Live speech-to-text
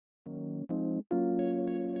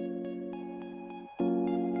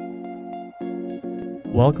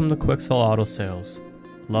Welcome to Quicksell Auto Sales.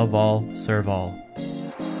 Love all, serve all.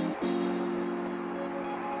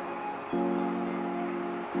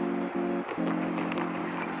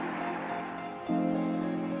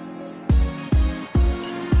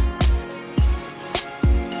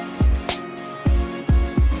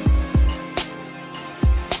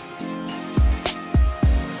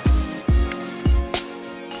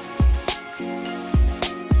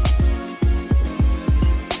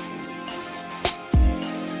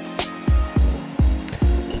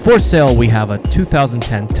 For sale, we have a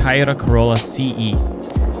 2010 Toyota Corolla CE.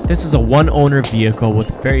 This is a one-owner vehicle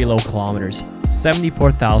with very low kilometers,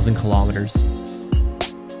 74,000 kilometers.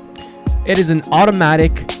 It is an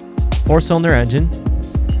automatic 4-cylinder engine,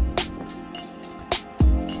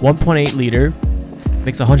 1.8 liter,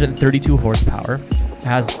 makes 132 horsepower. It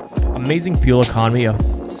has amazing fuel economy of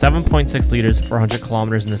 7.6 liters for 100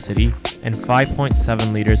 kilometers in the city and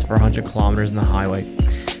 5.7 liters for 100 kilometers in the highway.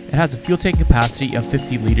 It has a fuel tank capacity of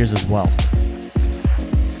 50 liters as well.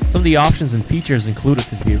 Some of the options and features included with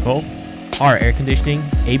this vehicle are air conditioning,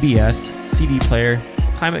 ABS, CD player,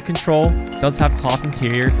 climate control, does have cloth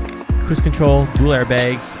interior, cruise control, dual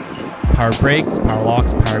airbags, power brakes, power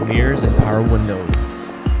locks, power mirrors, and power windows.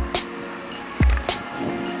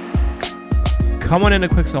 Come on into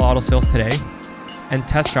Quicksell Auto Sales today and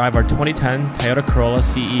test drive our 2010 Toyota Corolla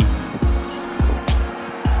CE.